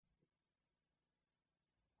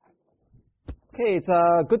Okay, it's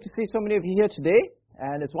good to see so many of you here today,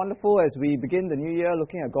 and it's wonderful as we begin the new year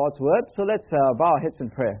looking at God's Word. So let's bow our heads in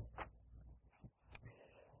prayer.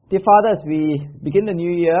 Dear Father, as we begin the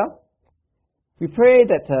new year, we pray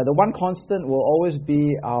that the one constant will always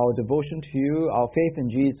be our devotion to you, our faith in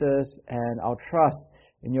Jesus, and our trust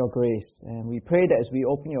in your grace. And we pray that as we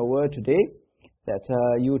open your Word today, that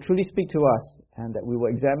you will truly speak to us, and that we will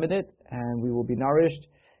examine it, and we will be nourished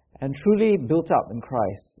and truly built up in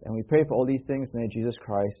Christ. And we pray for all these things in the name of Jesus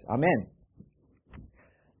Christ. Amen.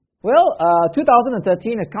 Well,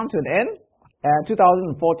 2013 has come to an end, and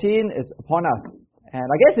 2014 is upon us. And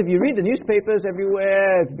I guess if you read the newspapers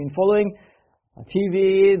everywhere, if you've been following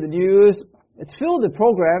TV, the news, it's filled with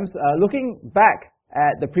programs looking back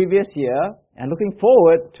at the previous year and looking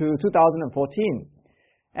forward to 2014.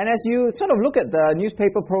 And as you sort of look at the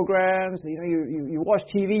newspaper programs, you watch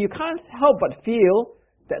TV, you can't help but feel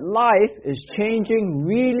that life is changing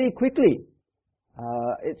really quickly.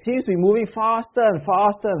 It seems to be moving faster and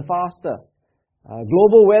faster and faster.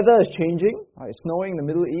 Global weather is changing. It's snowing in the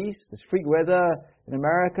Middle East. There's freak weather in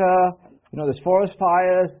America. There's forest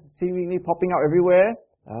fires seemingly popping out everywhere.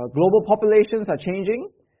 Global populations are changing.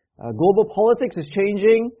 Global politics is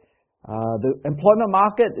changing. The employment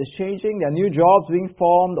market is changing. There are new jobs being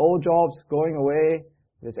formed, old jobs going away.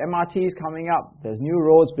 There's MRTs coming up. There's new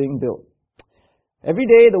roads being built. Every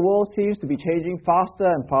day the world seems to be changing faster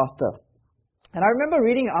and faster. And I remember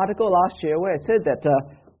reading an article last year where it said that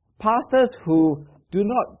pastors who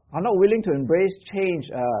are not willing to embrace change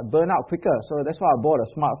burn out quicker. So that's why I bought a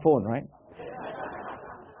smartphone, right?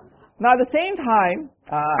 Now at the same time,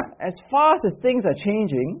 as fast as things are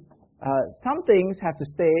changing, some things have to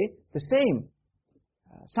stay the same.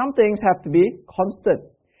 Some things have to be constant.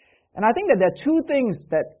 And I think that there are two things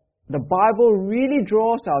that the Bible really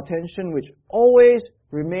draws our attention which always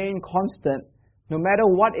remain constant no matter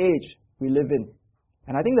what age we live in.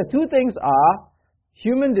 And I think the two things are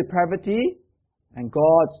human depravity and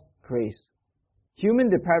God's grace. Human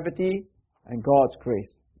depravity and God's grace.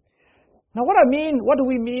 Now what do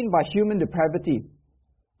we mean by human depravity?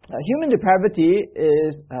 Human depravity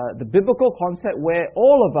is the biblical concept where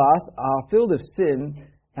all of us are filled with sin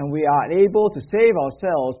and we are unable to save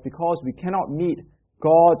ourselves because we cannot meet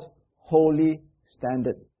God's holy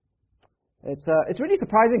standard. It's really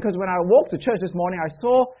surprising because when I walked to church this morning, I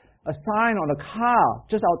saw a sign on a car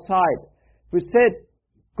just outside which said,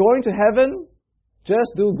 "Going to heaven,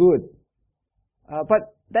 just do good." But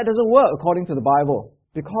that doesn't work according to the Bible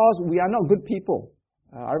because we are not good people.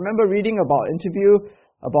 I remember reading about an interview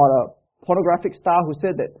about a pornographic star who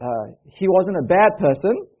said that he wasn't a bad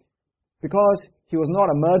person because he was not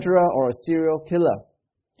a murderer or a serial killer.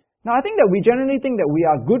 Now, I think that we generally think that we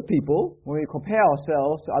are good people when we compare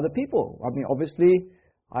ourselves to other people. I mean, obviously,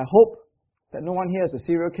 I hope that no one here is a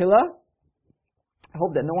serial killer. I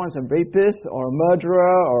hope that no one's a rapist or a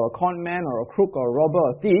murderer or a con man or a crook or a robber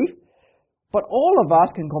or a thief. But all of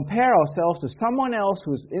us can compare ourselves to someone else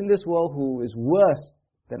who's in this world who is worse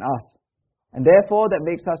than us. And therefore, that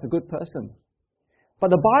makes us a good person.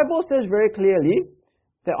 But the Bible says very clearly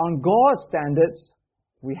that on God's standards,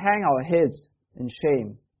 we hang our heads in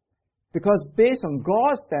shame. Because based on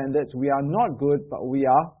God's standards, we are not good, but we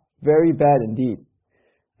are very bad indeed.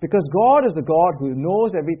 Because God is a God who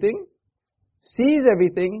knows everything, sees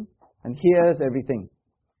everything, and hears everything.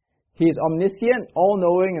 He is omniscient,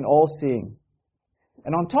 all-knowing, and all-seeing.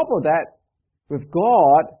 And on top of that, with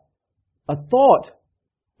God, a thought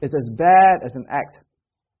is as bad as an act.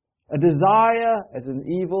 A desire as an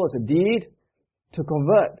evil, as a deed. To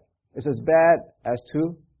convert is as bad as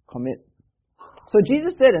to commit. So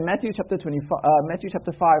Jesus said in Matthew chapter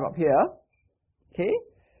 5 up here, okay?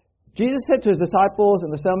 Jesus said to his disciples in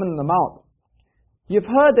the Sermon on the Mount, "You've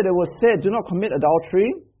heard that it was said, 'Do not commit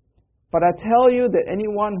adultery,' but I tell you that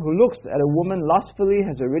anyone who looks at a woman lustfully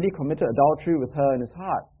has already committed adultery with her in his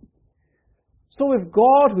heart." So with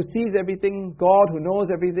God who sees everything, God who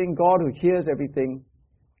knows everything, God who hears everything,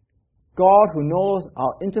 God who knows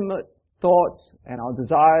our intimate thoughts and our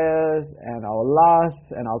desires and our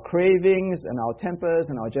lusts and our cravings and our tempers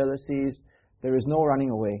and our jealousies, there is no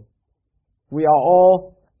running away. We are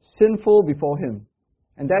all sinful before Him.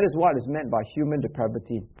 And that is what is meant by human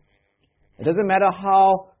depravity. It doesn't matter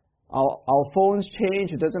how our phones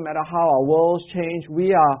change, it doesn't matter how our worlds change,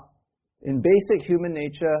 we are, in basic human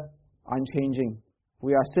nature, unchanging.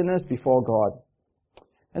 We are sinners before God.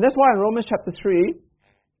 And that's why in Romans chapter 3,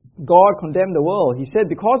 God condemned the world. He said,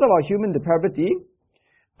 because of our human depravity,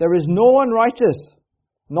 there is no one righteous,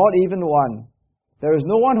 not even one. There is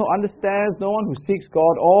no one who understands, no one who seeks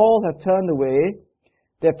God. All have turned away.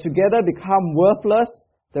 They have together become worthless.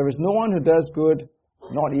 There is no one who does good,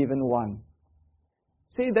 not even one.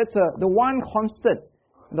 See, that's the one constant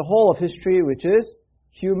in the whole of history, which is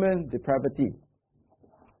human depravity.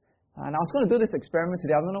 And I was going to do this experiment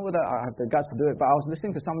today. I don't know whether I have the guts to do it, but I was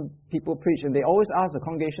listening to some people preach, and they always ask the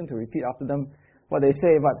congregation to repeat after them what they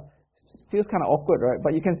say, but it feels kind of awkward, right?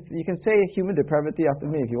 But you can say human depravity after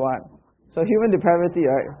me if you want. So human depravity,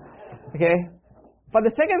 right? Okay? But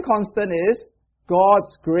the second constant is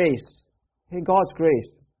God's grace. Okay, God's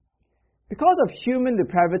grace. Because of human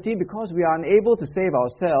depravity, because we are unable to save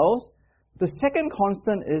ourselves, the second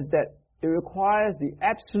constant is that it requires the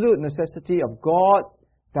absolute necessity of God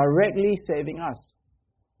directly saving us.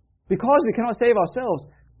 Because we cannot save ourselves,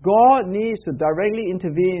 God needs to directly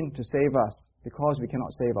intervene to save us, because we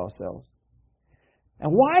cannot save ourselves.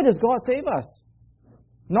 And why does God save us?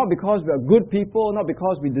 Not because we are good people, not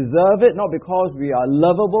because we deserve it, not because we are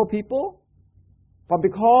lovable people, but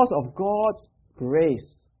because of God's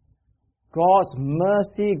grace, God's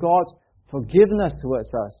mercy, God's forgiveness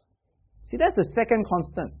towards us. See, that's the second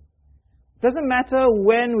constant. Doesn't matter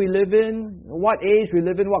when we live in, what age we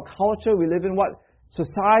live in, what culture we live in, what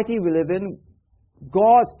society we live in,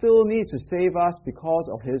 God still needs to save us because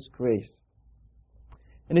of His grace.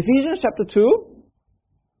 In Ephesians chapter 2,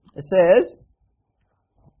 it says,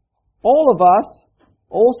 all of us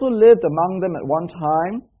also lived among them at one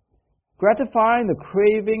time, gratifying the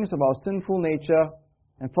cravings of our sinful nature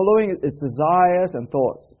and following its desires and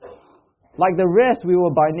thoughts. Like the rest, we were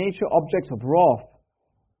by nature objects of wrath.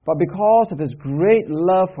 But because of His great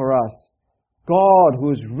love for us, God,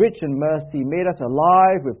 who is rich in mercy, made us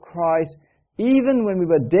alive with Christ, even when we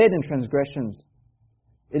were dead in transgressions.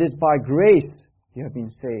 It is by grace you have been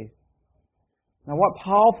saved. Now, what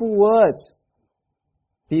powerful words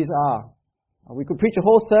these are. We could preach a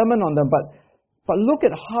whole sermon on them, but look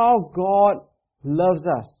at how God loves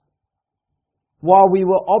us. While we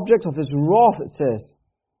were objects of His wrath, it says.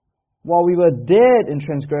 While we were dead in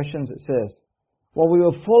transgressions, it says. While we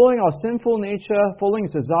were following our sinful nature, following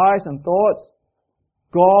its desires and thoughts,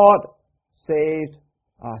 God saved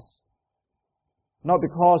us. Not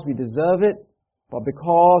because we deserve it, but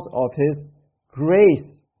because of His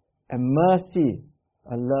grace and mercy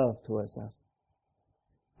and love towards us.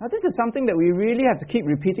 Now, this is something that we really have to keep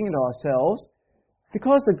repeating to ourselves,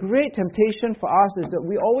 because the great temptation for us is that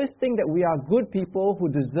we always think that we are good people who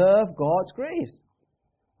deserve God's grace.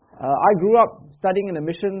 I grew up studying in a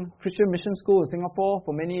Christian mission school in Singapore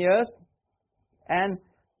for many years, and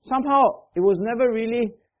somehow it was never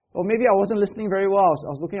really, or maybe I wasn't listening very well, I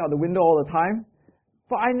was looking out the window all the time,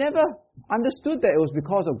 but I never understood that it was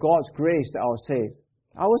because of God's grace that I was saved.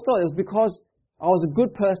 I always thought it was because I was a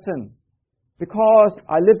good person, because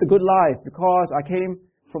I lived a good life, because I came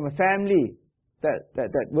from a family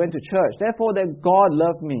that went to church, therefore that God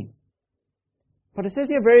loved me. But it says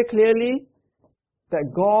here very clearly that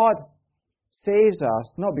God saves us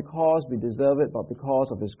not because we deserve it, but because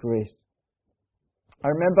of His grace. I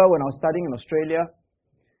remember when I was studying in Australia,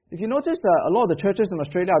 if you notice a lot of the churches in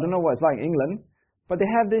Australia, I don't know what it's like in England, but they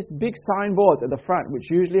have these big signboards at the front which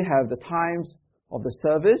usually have the times of the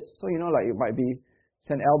service. So, like it might be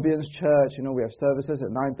St. Albion's Church, we have services at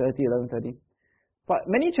 9:30, 11:30. But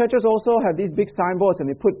many churches also have these big signboards and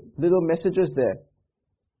they put little messages there.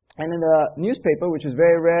 And in the newspaper, which is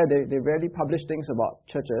very rare, they rarely publish things about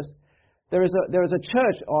churches. There is a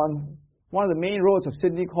church on one of the main roads of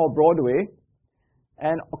Sydney called Broadway,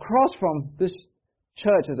 and across from this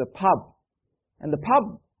church is a pub. And the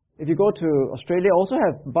pub, if you go to Australia, also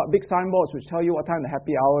have big signboards which tell you what time the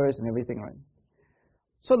happy hour is and everything, right?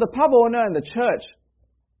 So the pub owner and the church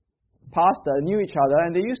pastor knew each other,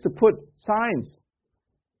 and they used to put signs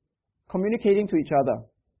communicating to each other.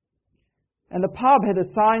 And the pub had a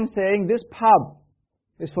sign saying, this pub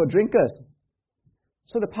is for drinkers.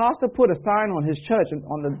 So the pastor put a sign on his church, and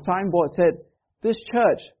on the signboard said, this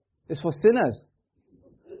church is for sinners.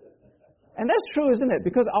 And that's true, isn't it?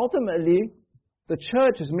 Because ultimately, the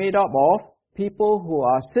church is made up of people who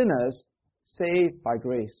are sinners saved by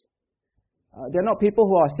grace. They're not people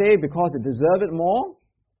who are saved because they deserve it more,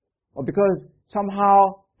 or because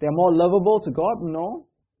somehow they're more lovable to God. No,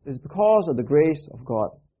 it's because of the grace of God.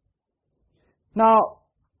 Now,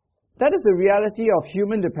 that is the reality of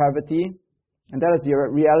human depravity, and that is the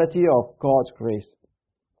reality of God's grace.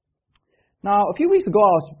 Now, a few weeks ago,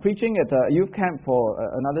 I was preaching at a youth camp for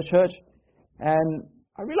another church, and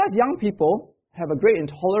I realized young people have a great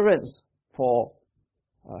intolerance for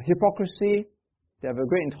hypocrisy. They have a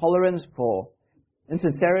great intolerance for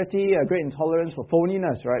insincerity, a great intolerance for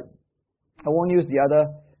phoniness, right? I won't use the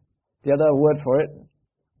other word for it.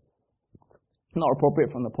 Not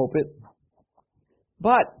appropriate from the pulpit.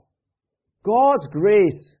 But God's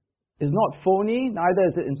grace is not phony, neither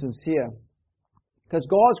is it insincere. Because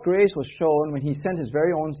God's grace was shown when He sent His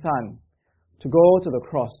very own Son to go to the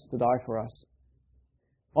cross to die for us.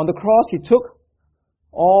 On the cross, He took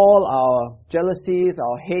all our jealousies,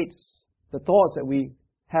 our hates, the thoughts that we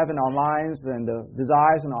have in our minds and the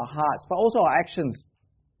desires in our hearts, but also our actions.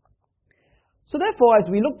 So therefore, as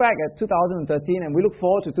we look back at 2013 and we look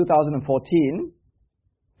forward to 2014,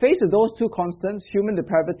 faced with those two constants, human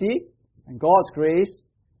depravity and God's grace,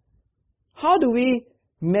 how do we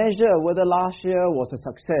measure whether last year was a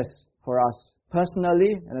success for us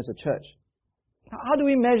personally and as a church? How do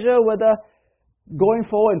we measure whether going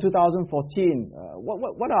forward in 2014,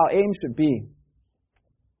 what our aim should be?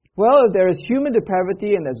 Well, if there is human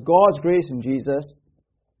depravity and there's God's grace in Jesus,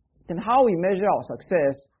 then how we measure our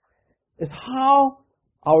success is how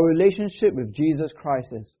our relationship with Jesus Christ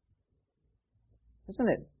is. Isn't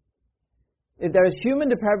it? If there is human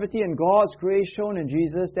depravity and God's grace shown in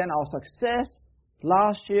Jesus, then our success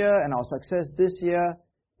last year and our success this year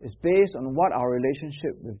is based on what our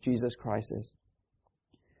relationship with Jesus Christ is.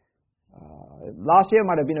 Last year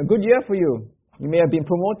might have been a good year for you. You may have been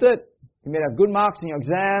promoted. You may have good marks in your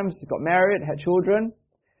exams. You got married, had children.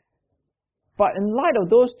 But in light of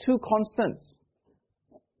those two constants,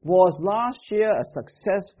 was last year a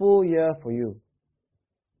successful year for you?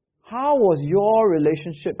 How was your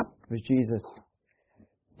relationship with Jesus?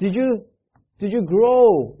 Did you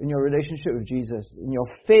grow in your relationship with Jesus, in your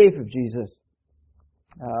faith with Jesus?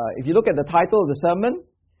 If you look at the title of the sermon,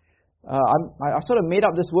 I sort of made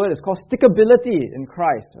up this word. It's called stickability in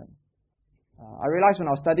Christ. I realized when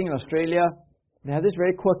I was studying in Australia, they have this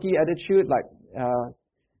very quirky attitude, like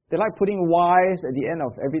they like putting Y's at the end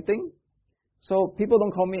of everything. So people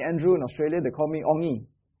don't call me Andrew in Australia; they call me Ongi,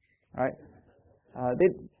 right?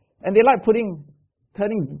 They like turning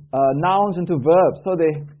nouns into verbs. So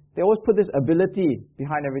they always put this ability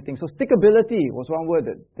behind everything. So stickability was one word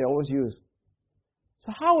that they always use.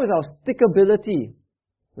 So how is our stickability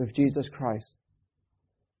with Jesus Christ?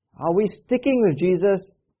 Are we sticking with Jesus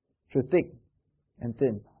through thick and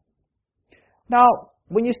thin? Now,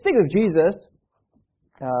 when you stick with Jesus,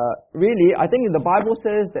 really, I think the Bible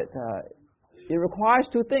says that it requires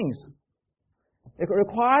two things. It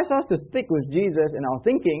requires us to stick with Jesus in our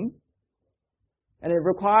thinking, and it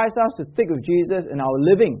requires us to stick with Jesus in our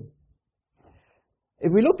living.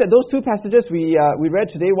 If we looked at those two passages we read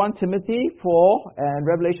today, 1 Timothy 4 and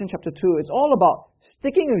Revelation chapter 2, it's all about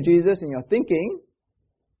sticking with Jesus in your thinking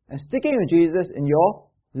and sticking with Jesus in your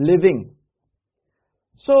living.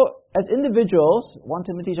 So, as individuals, 1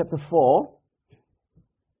 Timothy chapter 4,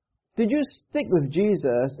 did you stick with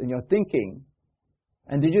Jesus in your thinking?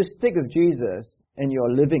 And did you stick with Jesus in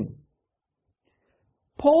your living?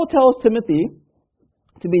 Paul tells Timothy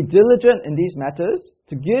to be diligent in these matters,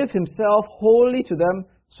 to give himself wholly to them,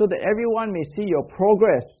 so that everyone may see your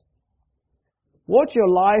progress. Watch your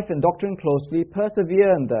life and doctrine closely,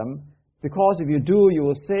 persevere in them, because if you do, you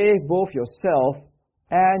will save both yourself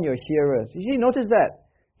and your hearers. You see, notice that.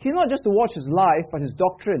 He's not just to watch his life, but his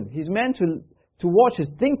doctrine. He's meant to watch his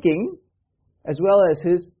thinking as well as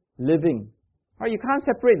his living. Right? You can't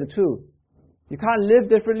separate the two. You can't live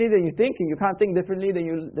differently than you think, and you can't think differently than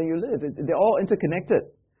you live. They're all interconnected.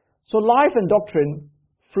 So life and doctrine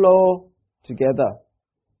flow together.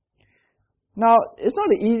 Now, it's not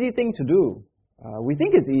an easy thing to do. We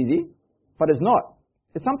think it's easy, but it's not.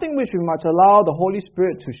 It's something which we must allow the Holy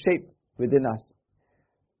Spirit to shape within us.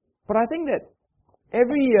 But I think that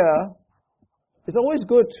every year, it's always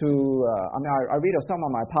good to, I read of some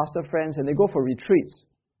of my pastor friends, and they go for retreats.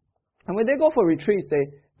 And when they go for retreats,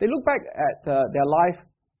 they look back at their life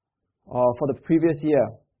for the previous year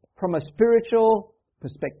from a spiritual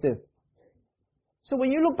perspective. So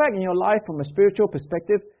when you look back in your life from a spiritual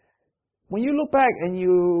perspective, when you look back and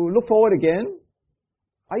you look forward again,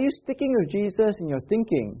 are you sticking with Jesus in your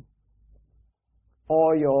thinking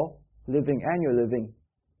or your living and your living?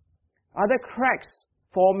 Are there cracks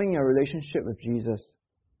forming a relationship with Jesus?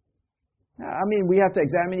 I mean, we have to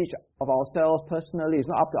examine each of ourselves personally. It's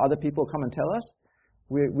not up to other people to come and tell us.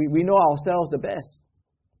 We know ourselves the best.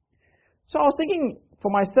 So I was thinking for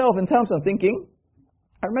myself in terms of thinking.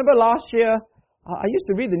 I remember last year, I used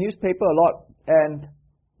to read the newspaper a lot, and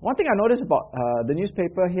one thing I noticed about the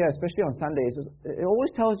newspaper here, especially on Sundays, is it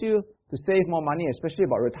always tells you to save more money, especially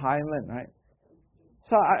about retirement, right?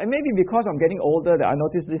 So maybe because I'm getting older that I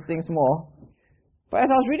notice these things more. But as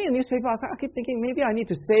I was reading the newspaper, I keep thinking, maybe I need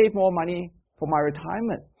to save more money for my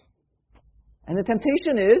retirement. And the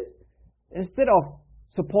temptation is, instead of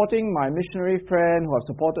supporting my missionary friend who I've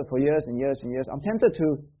supported for years and years and years, I'm tempted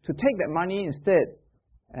to take that money instead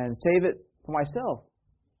and save it for myself.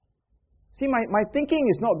 See, my thinking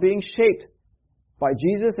is not being shaped by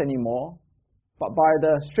Jesus anymore, but by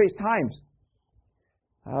the Straits Times.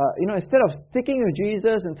 Instead of sticking with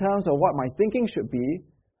Jesus in terms of what my thinking should be,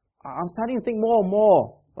 I'm starting to think more and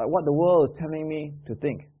more like what the world is telling me to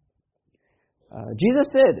think. Jesus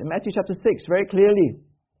said in Matthew chapter 6 very clearly,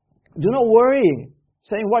 do not worry,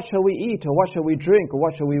 saying, what shall we eat, or what shall we drink, or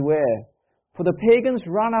what shall we wear? For the pagans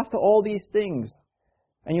run after all these things,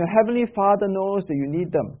 and your heavenly Father knows that you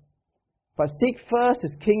need them. But seek first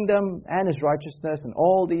His kingdom and His righteousness, and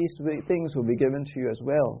all these things will be given to you as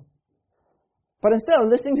well. But instead of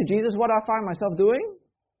listening to Jesus, what do I find myself doing?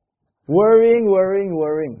 Worrying.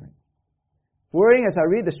 Worrying as I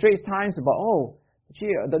read the Straits Times about,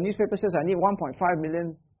 the newspaper says I need 1.5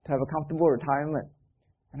 million to have a comfortable retirement.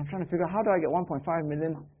 And I'm trying to figure out, how do I get 1.5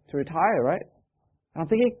 million to retire, right? And I'm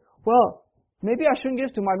thinking, maybe I shouldn't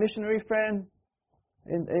give to my missionary friend.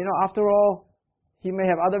 After all, he may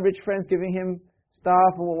have other rich friends giving him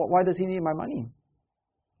stuff. Why does he need my money?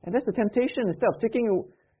 And that's the temptation. Instead of sticking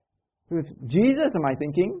with Jesus in my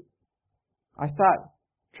thinking, I start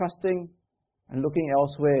trusting and looking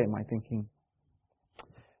elsewhere in my thinking.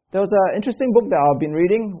 There was an interesting book that I've been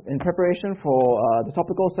reading in preparation for the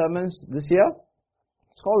topical sermons this year.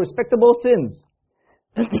 It's called Respectable Sins.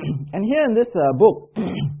 And here in this book,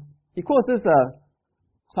 he quotes this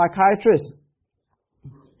psychiatrist.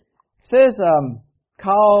 It says,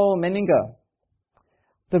 Karl Menninger,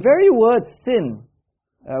 the very word sin,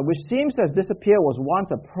 which seems to have disappeared, was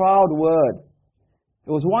once a proud word.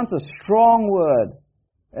 It was once a strong word,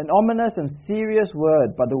 an ominous and serious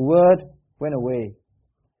word, but the word went away.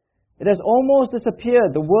 It has almost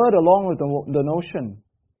disappeared, the word along with the notion.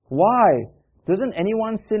 Why? Doesn't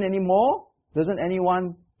anyone sin anymore? Doesn't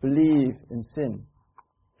anyone believe in sin?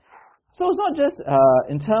 So it's not just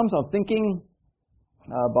in terms of thinking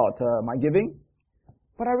about my giving,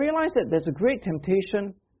 but I realize that there's a great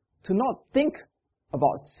temptation to not think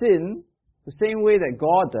about sin the same way that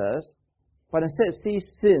God does, but instead see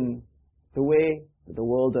sin the way that the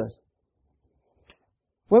world does.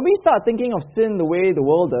 When we start thinking of sin the way the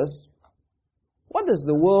world does, what does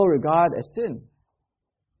the world regard as sin?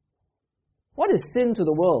 What is sin to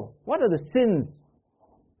the world? What are the sins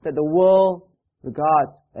that the world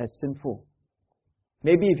regards as sinful?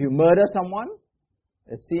 Maybe if you murder someone,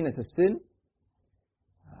 it's seen as a sin.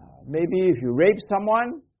 Maybe if you rape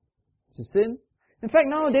someone, it's a sin. In fact,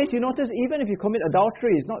 nowadays you notice even if you commit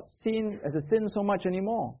adultery, it's not seen as a sin so much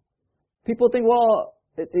anymore. People think,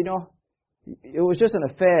 it was just an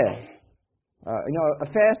affair.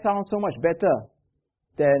 Affair sounds so much better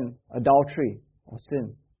than adultery or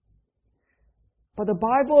sin. But the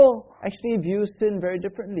Bible actually views sin very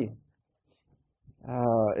differently.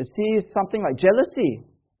 It sees something like jealousy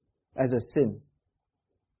as a sin.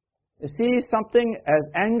 It sees something as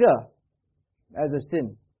anger as a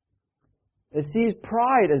sin. It sees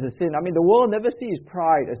pride as a sin. The world never sees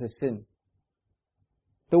pride as a sin.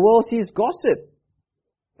 The world sees gossip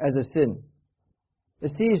as a sin.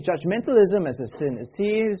 It sees judgmentalism as a sin. It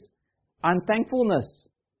sees unthankfulness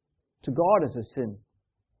to God as a sin.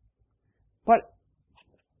 But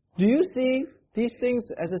do you see these things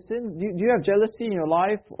as a sin? Do you have jealousy in your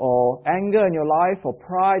life, or anger in your life, or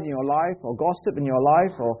pride in your life, or gossip in your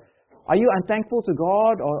life? Or are you unthankful to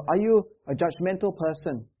God, or are you a judgmental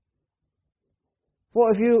person? Well,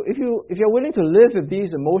 if you're willing to live with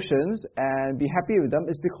these emotions and be happy with them,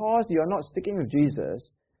 it's because you're not sticking with Jesus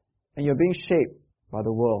and you're being shaped by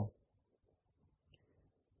the world.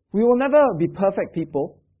 We will never be perfect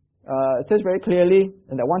people. It says very clearly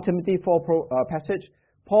in that 1 Timothy 4 passage,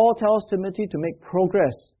 Paul tells Timothy to make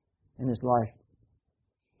progress in his life.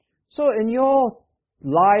 So in your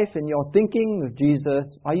life, in your thinking with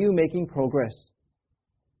Jesus, are you making progress?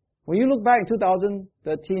 When you look back in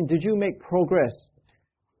 2013, did you make progress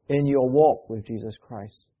in your walk with Jesus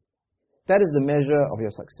Christ? That is the measure of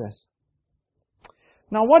your success.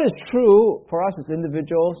 Now, what is true for us as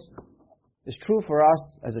individuals is true for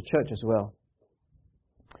us as a church as well.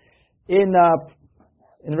 In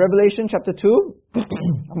Revelation chapter 2,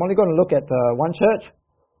 I'm only going to look at one church.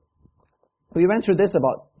 We went through this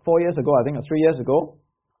about 4 years ago, I think, or 3 years ago.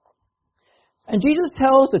 And Jesus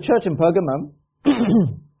tells the church in Pergamum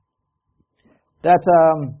that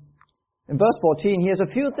in verse 14, he has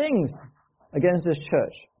a few things against this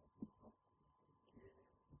church.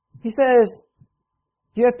 He says,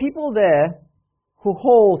 you have people there who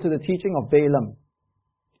hold to the teaching of Balaam,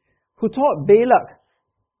 who taught Balak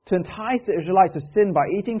to entice the Israelites to sin by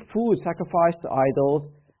eating food sacrificed to idols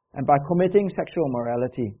and by committing sexual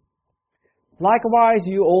immorality. Likewise,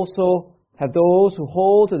 you also have those who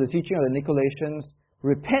hold to the teaching of the Nicolaitans.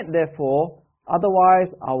 Repent, therefore,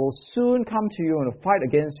 otherwise I will soon come to you and fight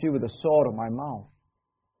against you with the sword of my mouth.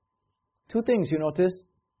 Two things you notice.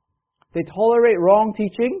 They tolerate wrong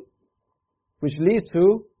teaching, which leads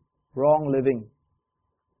to wrong living.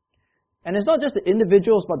 And it's not just the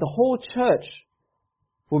individuals, but the whole church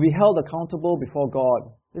will be held accountable before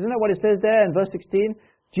God. Isn't that what it says there in verse 16?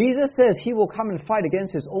 Jesus says He will come and fight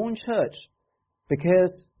against His own church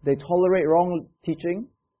because they tolerate wrong teaching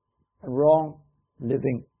and wrong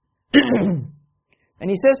living. And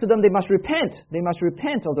He says to them they must repent. They must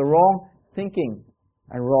repent of the wrong thinking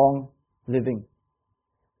and wrong living.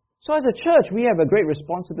 So as a church, we have a great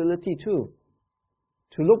responsibility too,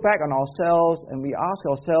 to look back on ourselves and we ask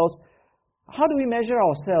ourselves, how do we measure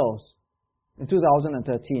ourselves in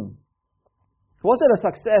 2013? Was it a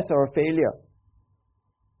success or a failure?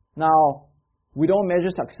 Now, we don't measure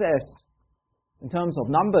success in terms of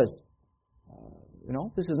numbers.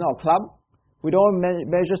 This is not a club. We don't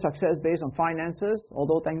measure success based on finances,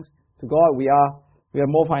 although thanks to God we have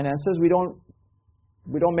more finances. We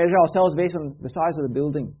don't measure ourselves based on the size of the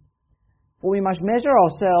building. But we must measure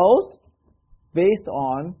ourselves based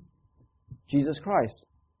on Jesus Christ.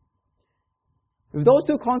 With those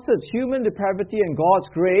two concepts, human depravity and God's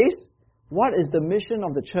grace, what is the mission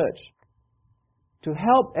of the church? To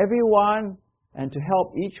help everyone and to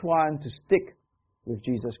help each one to stick with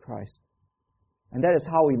Jesus Christ. And that is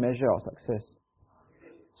how we measure our success.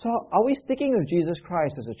 So are we sticking with Jesus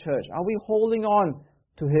Christ as a church? Are we holding on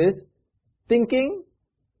to His thinking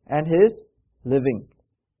and His living?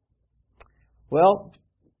 Well,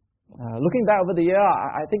 looking back over the year,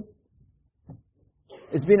 I think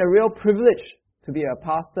it's been a real privilege to be a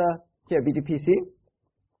pastor here at BTPC.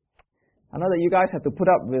 I know that you guys have to put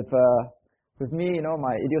up with me,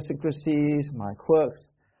 my idiosyncrasies, my quirks,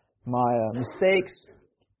 my mistakes.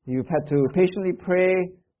 You've had to patiently pray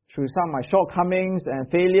through some of my shortcomings and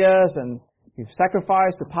failures, and you've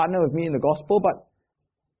sacrificed to partner with me in the gospel.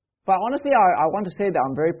 But honestly, I want to say that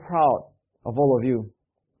I'm very proud of all of you.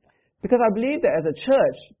 Because I believe that as a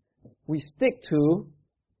church, we stick to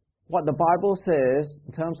what the Bible says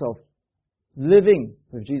in terms of living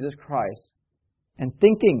with Jesus Christ and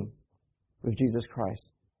thinking with Jesus Christ.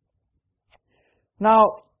 Now,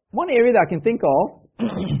 one area that I can think of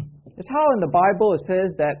is how in the Bible it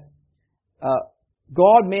says that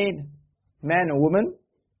God made man and woman,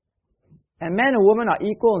 and man and woman are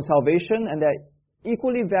equal in salvation, and they're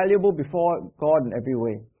equally valuable before God in every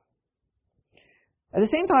way. At the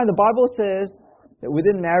same time, the Bible says that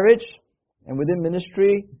within marriage and within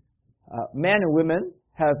ministry, men and women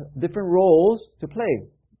have different roles to play.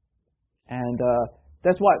 And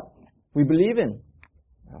that's what we believe in.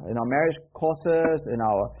 In our marriage courses, in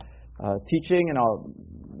our teaching, in our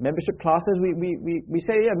membership classes, we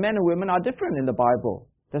say, men and women are different in the Bible.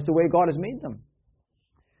 That's the way God has made them.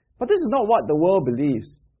 But this is not what the world believes.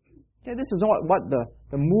 Okay, this is not what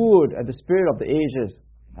the mood and the spirit of the age is.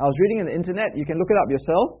 I was reading on the internet, you can look it up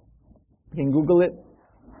yourself, you can Google it,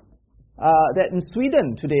 that in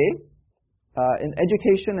Sweden today, in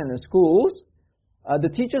education and in schools, the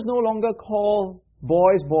teachers no longer call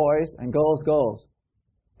boys boys and girls girls.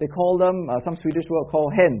 They call them, some Swedish word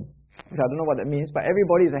called hen, which I don't know what that means, but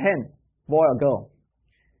everybody is a hen, boy or girl.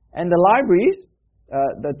 And the libraries,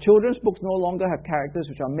 the children's books no longer have characters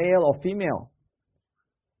which are male or female.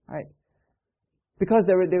 Right? Because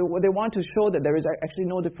they want to show that there is actually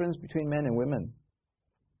no difference between men and women.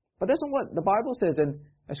 But that's not what the Bible says, and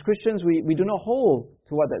as Christians we do not hold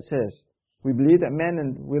to what that says. We believe that men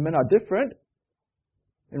and women are different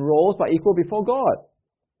in roles but equal before God.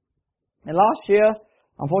 And last year,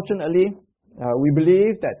 unfortunately, we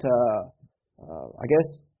believe that, I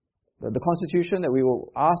guess, the constitution that we were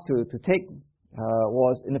asked to take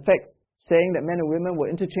was in effect saying that men and women were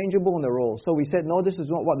interchangeable in the roles. So we said, no, this is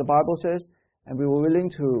not what the Bible says, and we were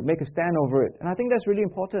willing to make a stand over it. And I think that's really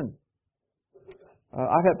important.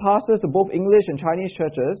 I've had pastors of both English and Chinese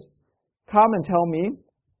churches come and tell me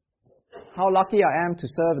how lucky I am to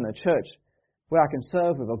serve in a church where I can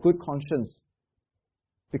serve with a good conscience.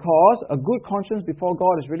 Because a good conscience before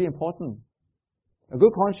God is really important. A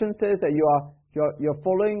good conscience says that you're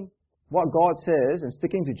following what God says and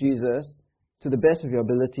sticking to Jesus to the best of your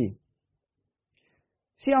ability.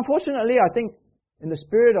 See, unfortunately, I think in the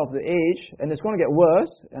spirit of the age, and it's going to get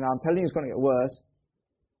worse, and I'm telling you it's going to get worse,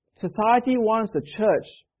 society wants the church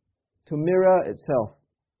to mirror itself.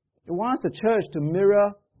 It wants the church to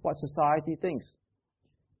mirror what society thinks.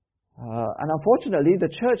 And unfortunately, the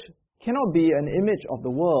church cannot be an image of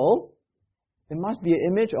the world. It must be an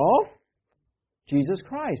image of Jesus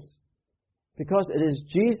Christ. Because it is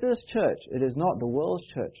Jesus' church. It is not the world's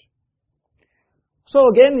church. So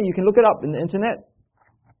again, you can look it up in the internet.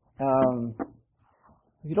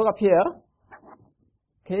 If you look up here,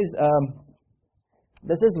 okay,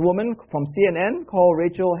 There's this woman from CNN called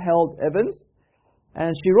Rachel Held Evans,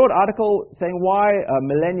 and she wrote an article saying why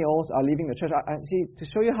millennials are leaving the church. See, to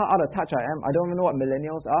show you how out of touch I am, I don't even know what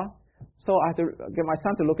millennials are. So I have to get my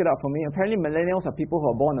son to look it up for me. Apparently millennials are people who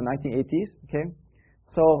are born in the 1980s. Okay,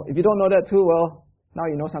 so if you don't know that too, well, now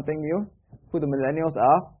you know something new, who the millennials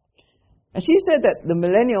are. And she said that the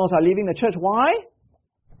millennials are leaving the church. Why?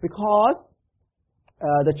 Because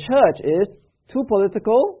the church is too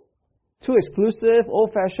political, too exclusive,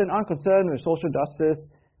 old-fashioned, unconcerned with social justice,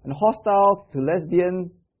 and hostile to lesbian,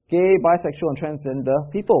 gay, bisexual, and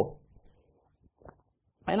transgender people.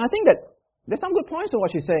 And I think that there's some good points to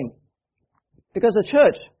what she's saying. Because the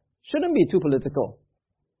church shouldn't be too political.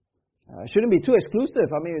 Shouldn't be too exclusive.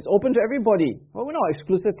 I mean, it's open to everybody. Well, we're not an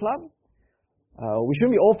exclusive club. We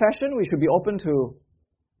shouldn't be old-fashioned. We should be open to,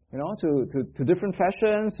 to different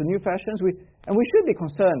fashions, to new fashions. And we should be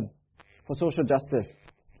concerned for social justice.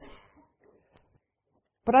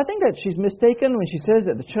 But I think that she's mistaken when she says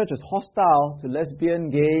that the church is hostile to lesbian,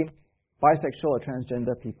 gay, bisexual, or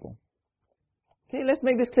transgender people. Okay, let's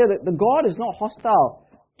make this clear that the God is not hostile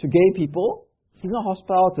to gay people. He's not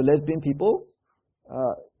hostile to lesbian people.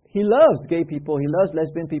 He loves gay people. He loves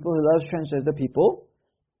lesbian people. He loves transgender people.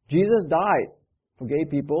 Jesus died for gay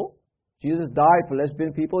people. Jesus died for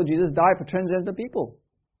lesbian people. Jesus died for transgender people.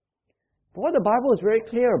 But what the Bible is very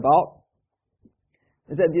clear about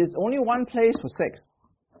is that there's only one place for sex,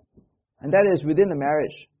 and that is within the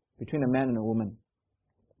marriage between a man and a woman.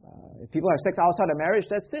 If people have sex outside of marriage,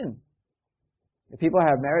 that's sin. If people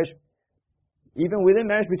have marriage, even within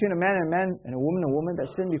marriage between a man and a woman,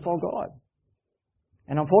 that's sin before God.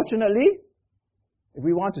 And unfortunately, if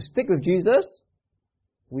we want to stick with Jesus,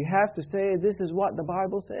 we have to say this is what the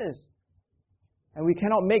Bible says. And we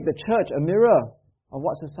cannot make the church a mirror of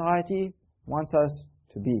what society wants us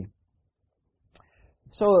to be.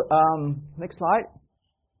 So, next slide.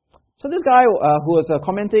 So this guy who was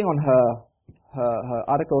commenting on her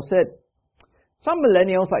article said, some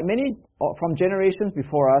millennials, like many from generations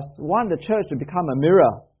before us, want the church to become a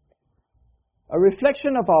mirror, a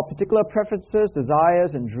reflection of our particular preferences,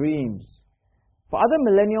 desires, and dreams. But other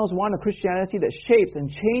millennials want a Christianity that shapes and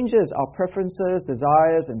changes our preferences,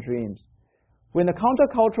 desires, and dreams. When the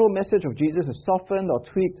countercultural message of Jesus is softened or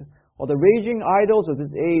tweaked, or the raging idols of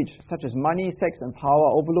this age, such as money, sex, and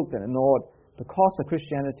power, overlooked and ignored, the cost of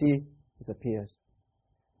Christianity disappears.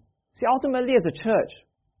 See, ultimately as a church,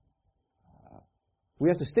 we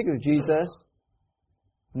have to stick with Jesus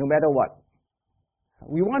no matter what.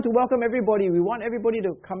 We want to welcome everybody. We want everybody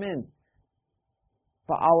to come in.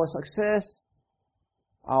 But our success,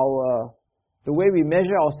 the way we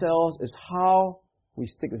measure ourselves is how we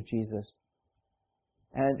stick with Jesus.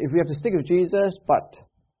 And if we have to stick with Jesus but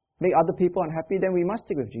make other people unhappy, then we must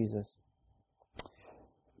stick with Jesus.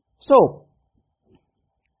 So,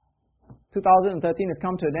 2013 has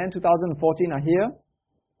come to an end. 2014 are here.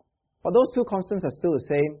 But those two constants are still the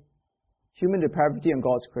same: human depravity and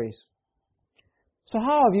God's grace. So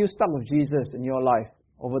how have you stuck with Jesus in your life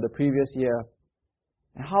over the previous year?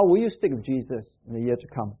 And how will you stick with Jesus in the year to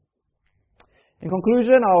come? In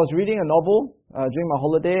conclusion, I was reading a novel during my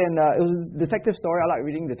holiday, and it was a detective story. I like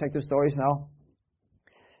reading detective stories now.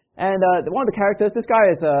 And one of the characters, this guy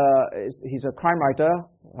he's a crime writer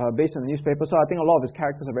based on the newspaper, so I think a lot of his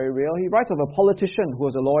characters are very real. He writes of a politician who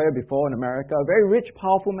was a lawyer before in America, a very rich,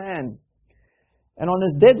 powerful man. And on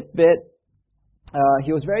his deathbed,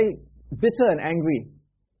 he was very bitter and angry.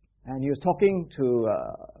 And he was talking to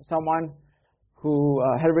someone who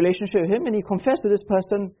had a relationship with him, and he confessed to this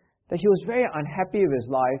person that he was very unhappy with his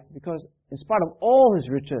life because in spite of all his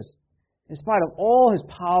riches, in spite of all his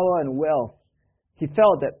power and wealth, he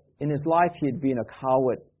felt that in his life he had been a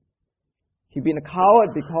coward. He'd been a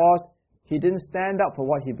coward because he didn't stand up for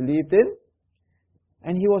what he believed in.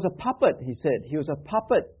 And he was a puppet, he said. He was a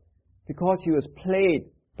puppet because he was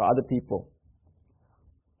played by other people.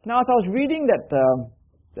 Now, as I was reading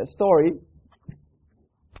that story,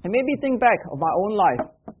 it made me think back of my own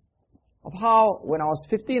life, of how when I was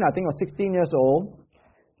 15, I think I was 16 years old,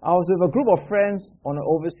 I was with a group of friends on an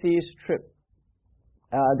overseas trip.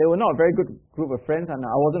 They were not a very good group of friends, and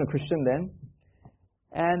I wasn't a Christian then.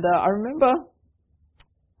 And I remember,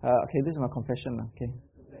 this is my confession. Okay,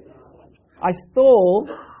 I stole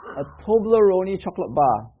a Toblerone chocolate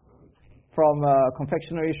bar from a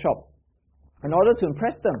confectionery shop in order to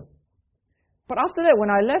impress them. But after that, when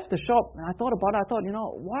I left the shop, and I thought about it, I thought,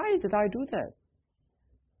 why did I do that?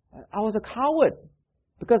 I was a coward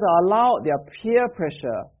because I allowed their peer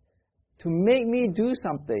pressure to make me do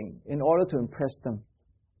something in order to impress them.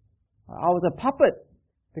 I was a puppet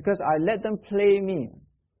because I let them play me.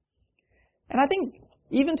 And I think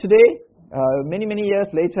even today, many years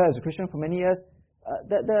later, as a Christian for many years,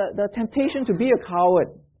 the temptation to be a coward,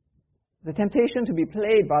 the temptation to be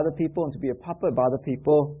played by other people and to be a puppet by other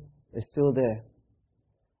people is still there.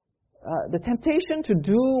 The temptation to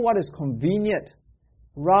do what is convenient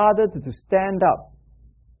rather than to stand up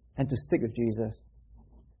and to stick with Jesus.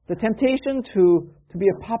 The temptation to be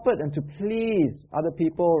a puppet and to please other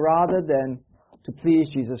people rather than to please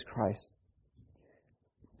Jesus Christ.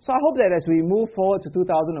 So I hope that as we move forward to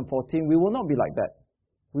 2014, we will not be like that.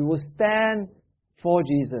 We will stand for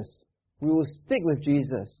Jesus. We will stick with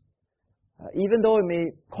Jesus. Even though it may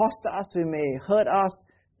cost us, it may hurt us,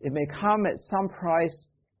 it may come at some price,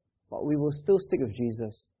 but we will still stick with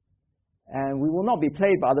Jesus. And we will not be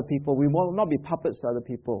played by other people. We will not be puppets to other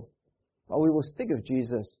people. But we will stick with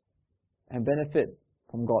Jesus and benefit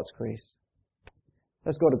from God's grace.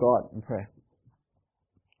 Let's go to God in prayer.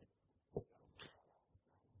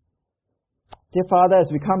 Dear Father, as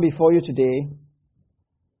we come before you today,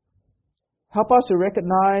 help us to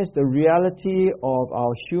recognize the reality of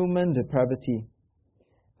our human depravity,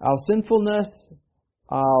 our sinfulness,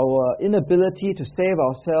 our inability to save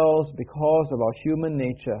ourselves because of our human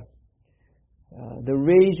nature, the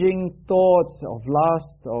raging thoughts of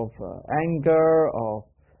lust, of anger, of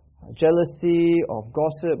jealousy, of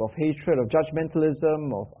gossip, of hatred, of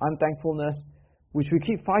judgmentalism, of unthankfulness, which we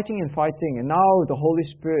keep fighting and fighting, and now with the Holy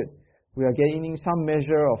Spirit we are gaining some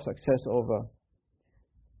measure of success over.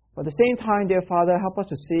 But at the same time, dear Father, help us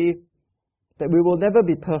to see that we will never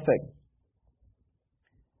be perfect.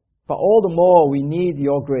 But all the more we need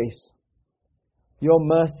your grace, your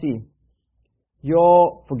mercy,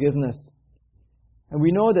 your forgiveness. And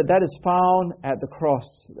we know that that is found at the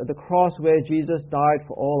cross where Jesus died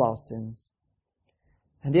for all our sins.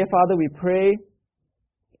 And dear Father, we pray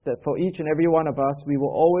that for each and every one of us, we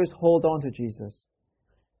will always hold on to Jesus.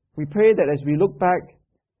 We pray that as we look back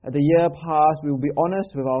at the year past, we will be honest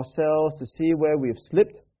with ourselves to see where we have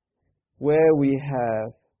slipped, where we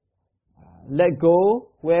have let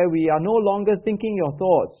go, where we are no longer thinking your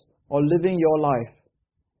thoughts or living your life.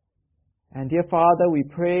 And dear Father, we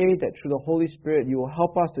pray that through the Holy Spirit, you will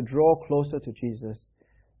help us to draw closer to Jesus,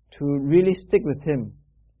 to really stick with Him,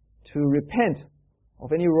 to repent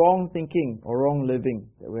of any wrong thinking or wrong living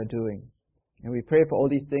that we're doing. And we pray for all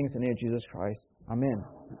these things in the name of Jesus Christ. Amen.